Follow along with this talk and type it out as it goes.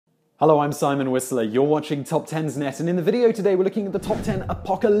Hello, I'm Simon Whistler, you're watching TopTenzNet, and in the video today we're looking at the top 10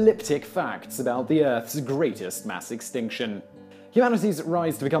 apocalyptic facts about the Earth's greatest mass extinction. Humanity's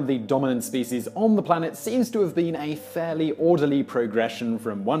rise to become the dominant species on the planet seems to have been a fairly orderly progression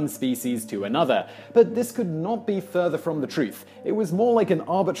from one species to another, but this could not be further from the truth. It was more like an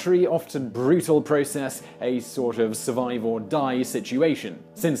arbitrary, often brutal process, a sort of survive or die situation.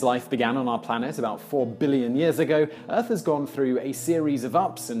 Since life began on our planet about 4 billion years ago, Earth has gone through a series of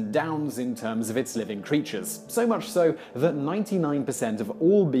ups and downs in terms of its living creatures, so much so that 99% of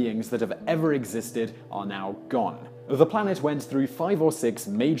all beings that have ever existed are now gone. The planet went through 5 or 6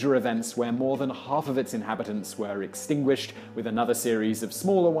 major events where more than half of its inhabitants were extinguished, with another series of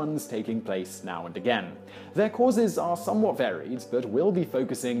smaller ones taking place now and again. Their causes are somewhat varied, but we'll be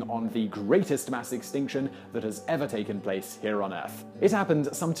focusing on the greatest mass extinction that has ever taken place here on Earth. It happened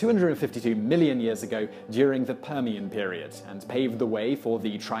some 252 million years ago during the Permian period, and paved the way for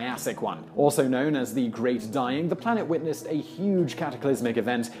the Triassic one. Also known as the Great Dying, the planet witnessed a huge cataclysmic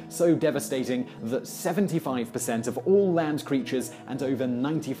event so devastating that 75% of all land creatures and over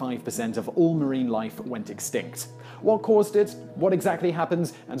 95% of all marine life went extinct. What caused it, what exactly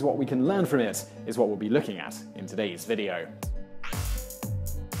happened, and what we can learn from it is what we'll be looking at in today's video.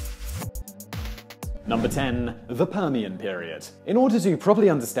 Number 10. The Permian period. In order to properly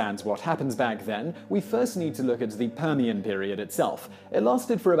understand what happens back then, we first need to look at the Permian period itself. It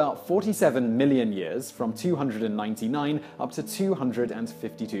lasted for about 47 million years, from 299 up to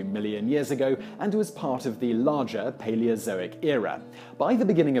 252 million years ago, and was part of the larger Paleozoic era. By the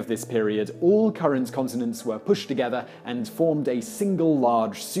beginning of this period, all current continents were pushed together and formed a single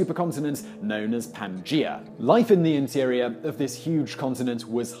large supercontinent known as Pangaea. Life in the interior of this huge continent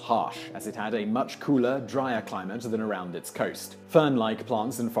was harsh, as it had a much cooler, drier climate than around its coast. Fern-like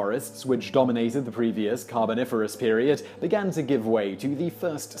plants and forests, which dominated the previous Carboniferous period, began to give way to the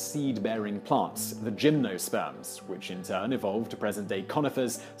first seed-bearing plants, the gymnosperms, which in turn evolved to present-day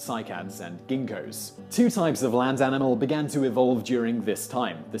conifers, cycads, and ginkgos. Two types of land animal began to evolve during this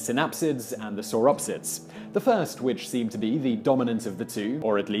time, the synapsids and the sauropsids. The first, which seemed to be the dominant of the two,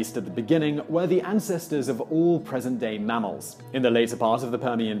 or at least at the beginning, were the ancestors of all present-day mammals. In the later part of the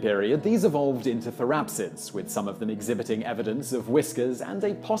Permian period, these evolved into therapsids, with some of them exhibiting evidence of whiskers and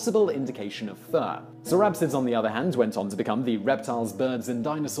a possible indication of fur. Sauropsids, on the other hand, went on to become the reptiles, birds, and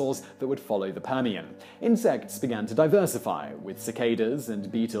dinosaurs that would follow the Permian. Insects began to diversify, with cicadas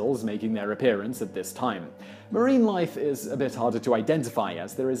and beetles making their appearance at this time. Marine life is a bit harder to identify,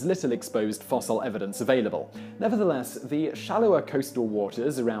 as there is little exposed fossil evidence available. Nevertheless, the shallower coastal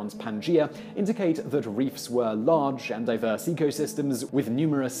waters around Pangaea indicate that reefs were large and diverse ecosystems with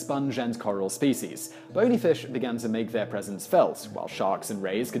numerous sponge and coral species. Bony fish began to make their presence felt, while sharks and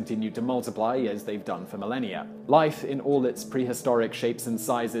rays continued to multiply as they've done for millennia. Life in all its prehistoric shapes and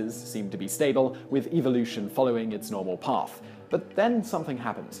sizes seemed to be stable, with evolution following its normal path. But then something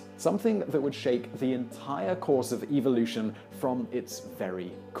happened. Something that would shake the entire course of evolution from its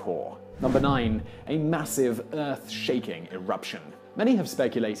very core. Number 9. A massive earth-shaking eruption. Many have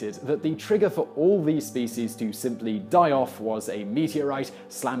speculated that the trigger for all these species to simply die off was a meteorite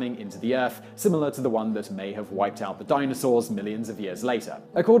slamming into the Earth, similar to the one that may have wiped out the dinosaurs millions of years later.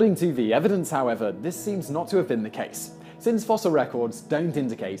 According to the evidence, however, this seems not to have been the case. Since fossil records don't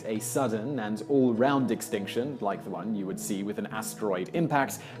indicate a sudden and all-round extinction, like the one you would see with an asteroid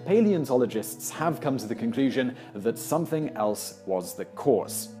impact, paleontologists have come to the conclusion that something else was the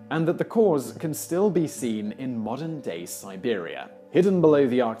cause, and that the cause can still be seen in modern-day Siberia. Hidden below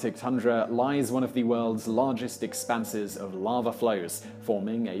the Arctic tundra lies one of the world's largest expanses of lava flows,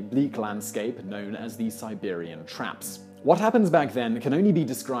 forming a bleak landscape known as the Siberian Traps. What happens back then can only be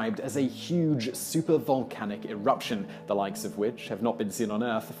described as a huge supervolcanic eruption, the likes of which have not been seen on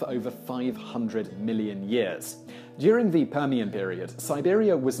Earth for over 500 million years. During the Permian period,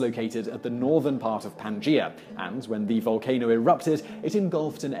 Siberia was located at the northern part of Pangaea, and when the volcano erupted, it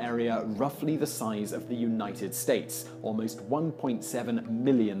engulfed an area roughly the size of the United States, almost 1.7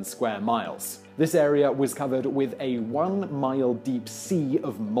 million square miles. This area was covered with a 1-mile-deep sea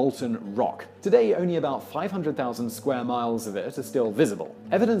of molten rock. Today, only about 500,000 square miles of it are still visible.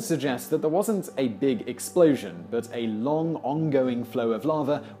 Evidence suggests that there wasn't a big explosion, but a long, ongoing flow of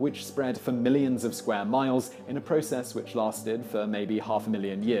lava which spread for millions of square miles in a process which lasted for maybe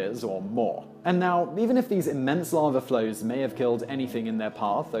 500,000 years or more. And now, even if these immense lava flows may have killed anything in their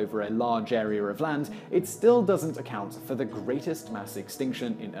path over a large area of land, it still doesn't account for the greatest mass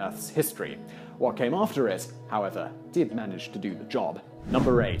extinction in Earth's history. What came after it, however, did manage to do the job.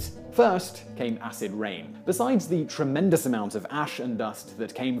 Number 8. First came acid rain. Besides the tremendous amount of ash and dust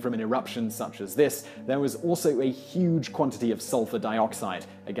that came from an eruption such as this, there was also a huge quantity of sulfur dioxide,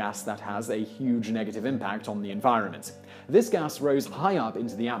 a gas that has a huge negative impact on the environment. This gas rose high up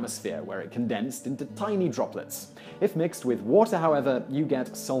into the atmosphere, where it condensed into tiny droplets. If mixed with water, however, you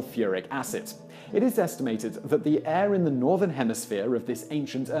get sulfuric acid. It is estimated that the air in the northern hemisphere of this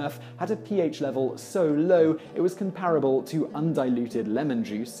ancient Earth had a pH level so low it was comparable to undiluted lemon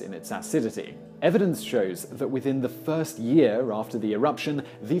juice in its acidity. Evidence shows that within the first year after the eruption,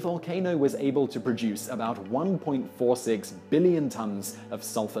 the volcano was able to produce about 1.46 billion tons of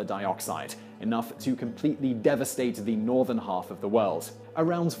sulfur dioxide, enough to completely devastate the northern half of the world.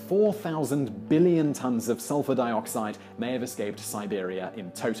 Around 4,000 billion tons of sulfur dioxide may have escaped Siberia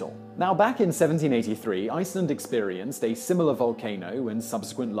in total. Now, back in 1783, Iceland experienced a similar volcano and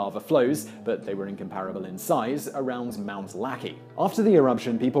subsequent lava flows, but they were incomparable in size, around Mount Laki. After the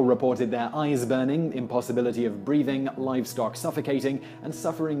eruption, people reported their eyes burning, impossibility of breathing, livestock suffocating, and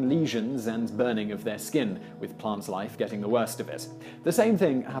suffering lesions and burning of their skin, with plant life getting the worst of it. The same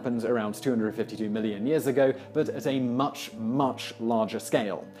thing happened around 252 million years ago, but at a much, much larger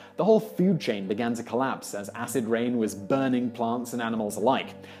scale. The whole food chain began to collapse as acid rain was burning plants and animals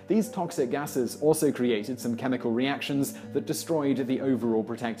alike. These toxic gases also created some chemical reactions that destroyed the overall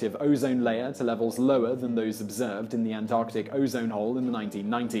protective ozone layer to levels lower than those observed in the Antarctic ozone hole in the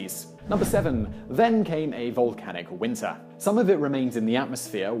 1990s. Number 7. Then came a volcanic winter. Some of it remained in the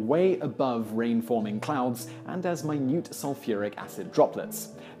atmosphere, way above rain-forming clouds, and as minute sulfuric acid droplets.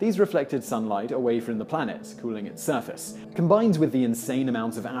 These reflected sunlight away from the planet, cooling its surface. Combined with the insane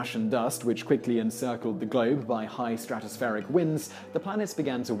amount of ash and dust which quickly encircled the globe by high stratospheric winds, the planets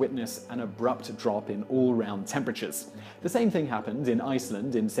began to witness an abrupt drop in all-round temperatures. The same thing happened in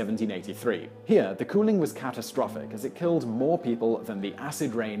Iceland in 1783. Here, the cooling was catastrophic as it killed more people than the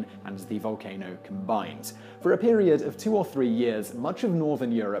acid rain and the volcano combined. For a period of 2 or 3 years, much of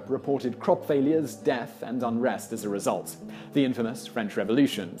northern Europe reported crop failures, death, and unrest as a result. The infamous French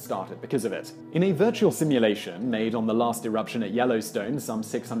Revolution started because of it. In a virtual simulation made on the last eruption at Yellowstone some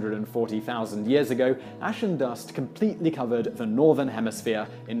 640,000 years ago, ash and dust completely covered the northern hemisphere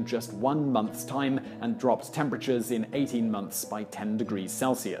in just 1 month's time and dropped temperatures in 18 months by 10 degrees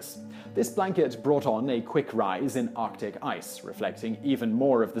Celsius. This blanket brought on a quick rise in Arctic ice, reflecting even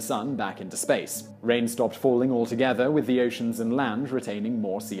more of the sun back into space. Rain stopped falling altogether, with the oceans and land retaining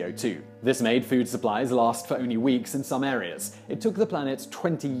more CO2. This made food supplies last for only weeks in some areas. It took the planet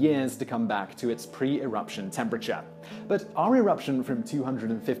 20 years to come back to its pre-eruption temperature. But our eruption from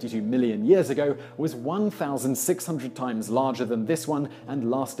 252 million years ago was 1,600 times larger than this one and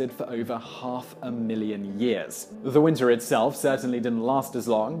lasted for over 500,000 years. The winter itself certainly didn't last as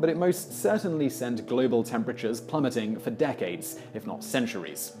long, but it most certainly sent global temperatures plummeting for decades, if not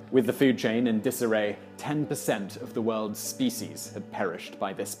centuries. With the food chain in disarray, 10% of the world's species had perished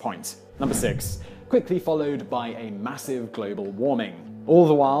by this point. Number 6. Quickly followed by a massive global warming. All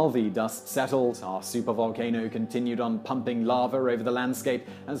the while, the dust settled, our supervolcano continued on pumping lava over the landscape,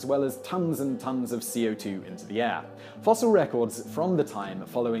 as well as tons and tons of CO2 into the air. Fossil records from the time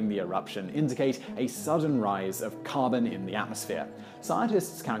following the eruption indicate a sudden rise of carbon in the atmosphere.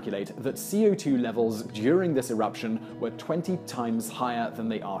 Scientists calculate that CO2 levels during this eruption were 20 times higher than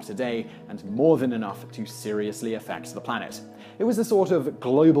they are today, and more than enough to seriously affect the planet. It was a sort of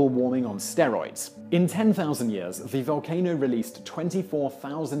global warming on steroids. In 10,000 years, the volcano released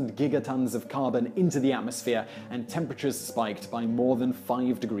 24,000 gigatons of carbon into the atmosphere, and temperatures spiked by more than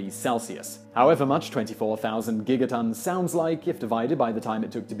 5 degrees Celsius. However much 24,000 gigatons sounds like, if divided by the time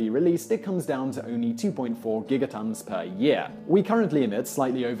it took to be released, it comes down to only 2.4 gigatons per year. We currently emit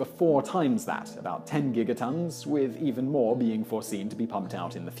slightly over 4 times that, about 10 gigatons, with even more being foreseen to be pumped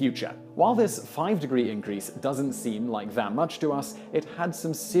out in the future. While this 5-degree increase doesn't seem like that much to us, it had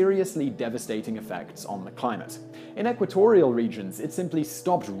some seriously devastating effects on the climate. In equatorial regions, it simply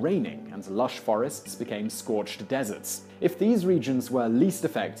stopped raining, and lush forests became scorched deserts. If these regions were least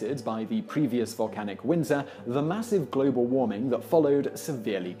affected by the previous volcanic winter, the massive global warming that followed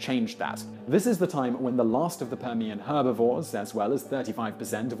severely changed that. This is the time when the last of the Permian herbivores, as well as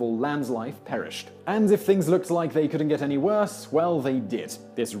 35% of all land life, perished. And if things looked like they couldn't get any worse, well, they did.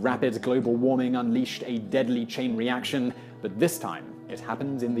 This rapid global warming unleashed a deadly chain reaction, but this time it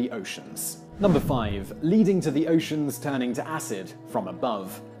happened in the oceans. Number 5. Leading to the oceans turning to acid from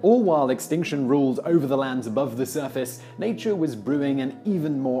above. All while extinction ruled over the lands above the surface, nature was brewing an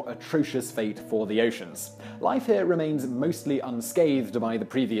even more atrocious fate for the oceans. Life here remains mostly unscathed by the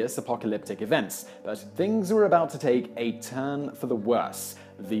previous apocalyptic events, but things were about to take a turn for the worse.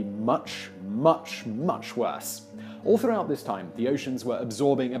 The much, much, much worse. All throughout this time, the oceans were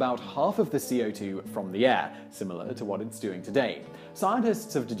absorbing about half of the CO2 from the air, similar to what it's doing today.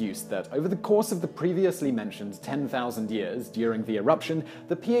 Scientists have deduced that over the course of the previously mentioned 10,000 years during the eruption,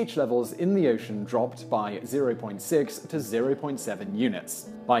 the pH levels in the ocean dropped by 0.6 to 0.7 units.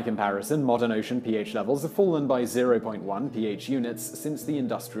 By comparison, modern ocean pH levels have fallen by 0.1 pH units since the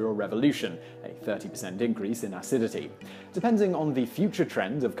Industrial Revolution, a 30% increase in acidity. Depending on the future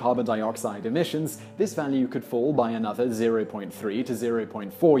trend of carbon dioxide emissions, this value could fall by another 0.3 to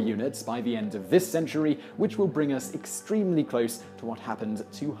 0.4 units by the end of this century, which will bring us extremely close to what happened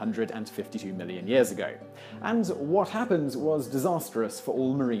 252 million years ago. And what happened was disastrous for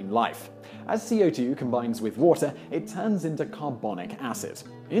all marine life. As CO2 combines with water, it turns into carbonic acid.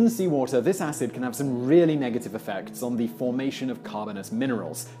 In seawater, this acid can have some really negative effects on the formation of carbonous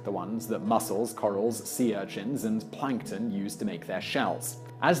minerals, the ones that mussels, corals, sea urchins, and plankton use to make their shells.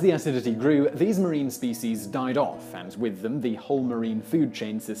 As the acidity grew, these marine species died off, and with them the whole marine food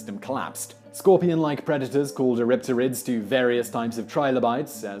chain system collapsed. Scorpion-like predators called aripterids to various types of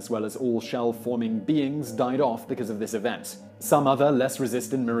trilobites, as well as all shell-forming beings, died off because of this event. Some other, less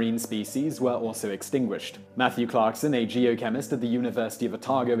resistant marine species were also extinguished. Matthew Clarkson, a geochemist at the University of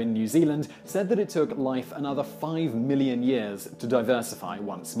Otago in New Zealand, said that it took life another 5 million years to diversify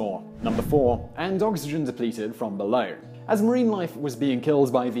once more. Number 4. And oxygen depleted from below. As marine life was being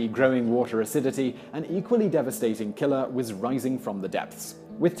killed by the growing water acidity, an equally devastating killer was rising from the depths.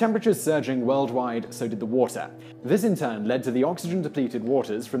 With temperatures surging worldwide, so did the water. This in turn led to the oxygen-depleted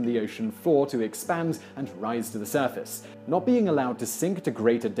waters from the ocean floor to expand and rise to the surface. Not being allowed to sink to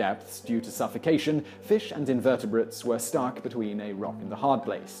greater depths due to suffocation, fish and invertebrates were stuck between a rock and a hard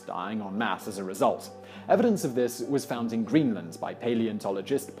place, dying en masse as a result. Evidence of this was found in Greenland by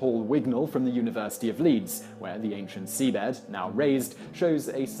paleontologist Paul Wignall from the University of Leeds, where the ancient seabed, now raised, shows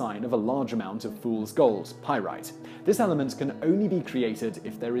a sign of a large amount of fool's gold, pyrite. This element can only be created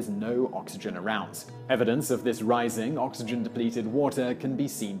if there is no oxygen around. Evidence of this rising, oxygen-depleted water can be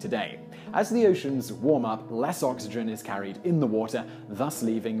seen today. As the oceans warm up, less oxygen is carried in the water, thus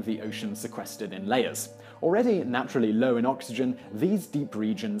leaving the ocean sequestered in layers. Already naturally low in oxygen, these deep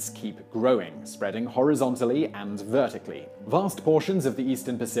regions keep growing, spreading horizontally and vertically. Vast portions of the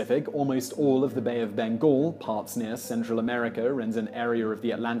eastern Pacific, almost all of the Bay of Bengal, parts near Central America, and an area of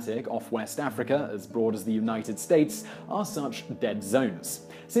the Atlantic off West Africa as broad as the United States, are such dead zones.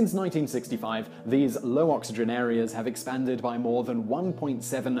 Since 1965, these low-oxygen areas have expanded by more than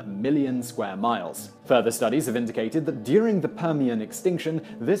 1.7 million square miles. Further studies have indicated that during the Permian extinction,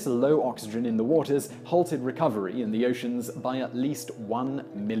 this low oxygen in the waters halted recovery in the oceans by at least 1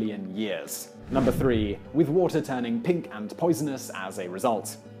 million years. Number 3. With water turning pink and poisonous as a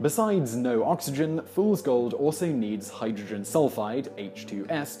result. Besides no oxygen, fool's gold also needs hydrogen sulfide,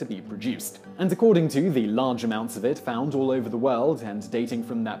 H2S, to be produced. And according to the large amounts of it found all over the world and dating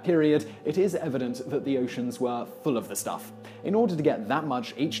from that period, it is evident that the oceans were full of the stuff. In order to get that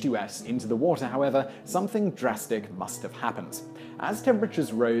much H2S into the water, however, something drastic must have happened. As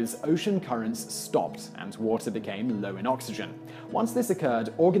temperatures rose, ocean currents stopped and water became low in oxygen. Once this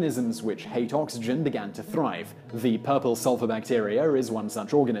occurred, organisms which hate oxygen began to thrive. The purple sulfur bacteria is one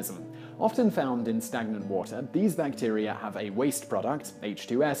such organism. Often found in stagnant water, these bacteria have a waste product,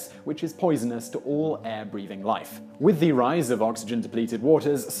 H2S, which is poisonous to all air-breathing life. With the rise of oxygen-depleted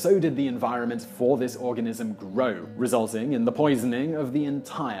waters, so did the environment for this organism grow, resulting in the poisoning of the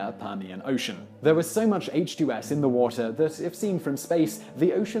entire Permian Ocean. There was so much H2S in the water that, if seen from space,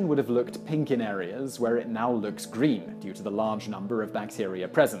 the ocean would have looked pink in areas where it now looks green due to the large number of bacteria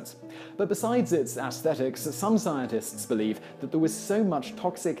present. But besides its aesthetics, some scientists believe that there was so much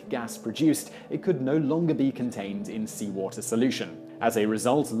toxic gas produced, it could no longer be contained in seawater solution. As a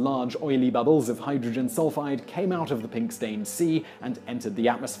result, large oily bubbles of hydrogen sulfide came out of the pink-stained sea and entered the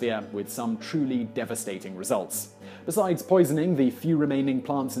atmosphere, with some truly devastating results. Besides poisoning the few remaining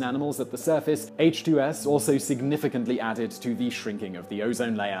plants and animals at the surface, H2S also significantly added to the shrinking of the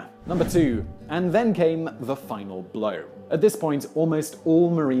ozone layer. Number 2. And then came the final blow. At this point, almost all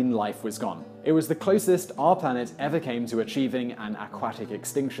marine life was gone. It was the closest our planet ever came to achieving an aquatic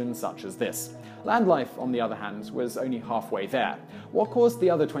extinction such as this. Land life, on the other hand, was only halfway there. What caused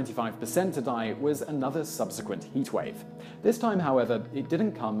the other 25% to die was another subsequent heatwave. This time, however, it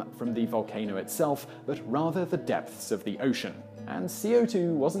didn't come from the volcano itself, but rather the depths of the ocean. And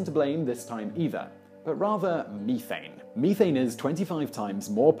CO2 wasn't to blame this time either, but rather methane. Methane is 25 times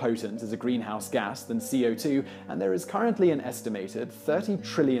more potent as a greenhouse gas than CO2, and there is currently an estimated 30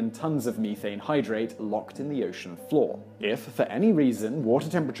 trillion tons of methane hydrate locked in the ocean floor. If, for any reason, water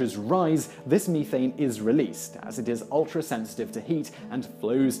temperatures rise, this methane is released, as it is ultra-sensitive to heat and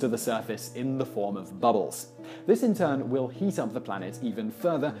flows to the surface in the form of bubbles. This in turn will heat up the planet even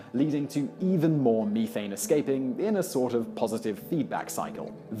further, leading to even more methane escaping in a sort of positive feedback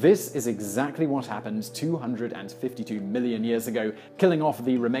cycle. This is exactly what happened 252 million years ago, killing off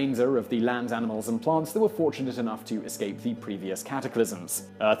the remainder of the land animals and plants that were fortunate enough to escape the previous cataclysms.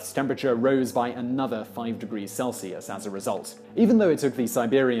 Earth's temperature rose by another 5 degrees Celsius as a result. Even though it took the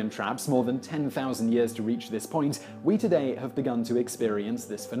Siberian traps more than 10,000 years to reach this point, we today have begun to experience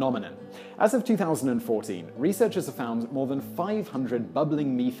this phenomenon. As of 2014, researchers have found more than 500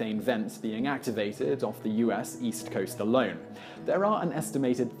 bubbling methane vents being activated off the US East Coast alone. There are an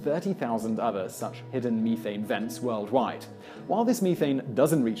estimated 30,000 other such hidden methane vents worldwide. While this methane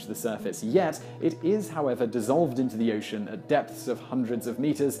doesn't reach the surface yet, it is, however, dissolved into the ocean at depths of hundreds of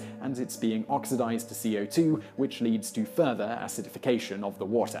meters, and it's being oxidized to CO2, which leads to further acidification of the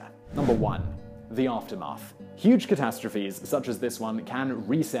water. Number 1. The aftermath. Huge catastrophes such as this one can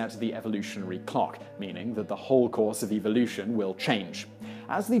reset the evolutionary clock, meaning that the whole course of evolution will change.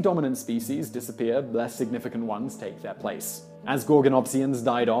 As the dominant species disappear, less significant ones take their place. As Gorgonopsians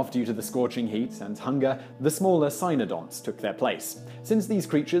died off due to the scorching heat and hunger, the smaller cynodonts took their place. Since these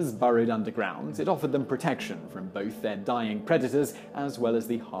creatures burrowed underground, it offered them protection from both their dying predators as well as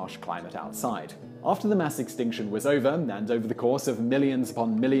the harsh climate outside. After the mass extinction was over, and over the course of millions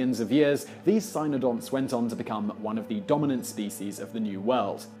upon millions of years, these cynodonts went on to become one of the dominant species of the New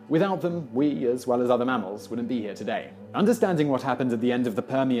World. Without them, we, as well as other mammals, wouldn't be here today. Understanding what happened at the end of the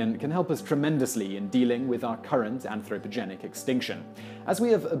Permian can help us tremendously in dealing with our current anthropogenic extinction. As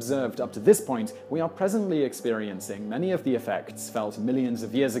we have observed up to this point, we are presently experiencing many of the effects felt millions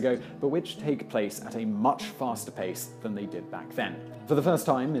of years ago, but which take place at a much faster pace than they did back then. For the first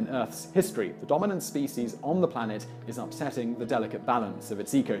time in Earth's history, the dominant species on the planet is upsetting the delicate balance of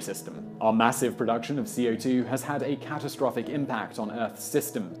its ecosystem. Our massive production of CO2 has had a catastrophic impact on Earth's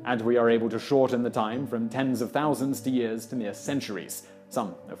system, and we are able to shorten the time from tens of thousands to years to mere centuries,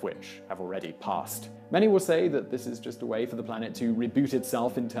 some of which have already passed. Many will say that this is just a way for the planet to reboot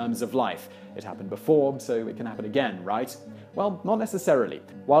itself in terms of life. It happened before, so it can happen again, right? Well, not necessarily.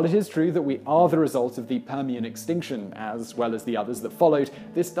 While it is true that we are the result of the Permian extinction, as well as the others that followed,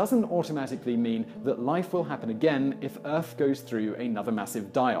 this doesn't automatically mean that life will happen again if Earth goes through another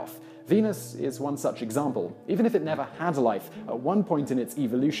massive die-off. Venus is one such example. Even if it never had life, at one point in its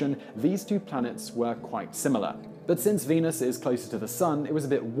evolution, these two planets were quite similar. But since Venus is closer to the Sun, it was a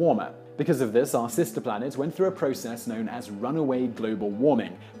bit warmer. Because of this, our sister planet went through a process known as runaway global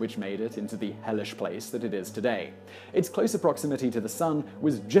warming, which made it into the hellish place that it is today. Its closer proximity to the Sun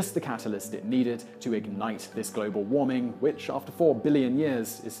was just the catalyst it needed to ignite this global warming, which after 4 billion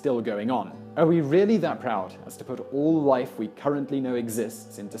years is still going on. Are we really that proud as to put all life we currently know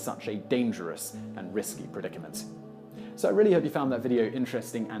exists into such a dangerous and risky predicament? So I really hope you found that video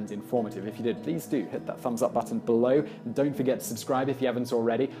interesting and informative. If you did, please do hit that thumbs up button below. And don't forget to subscribe if you haven't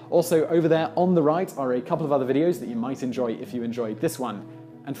already. Also, over there on the right are a couple of other videos that you might enjoy if you enjoyed this one.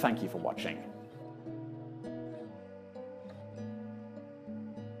 And thank you for watching.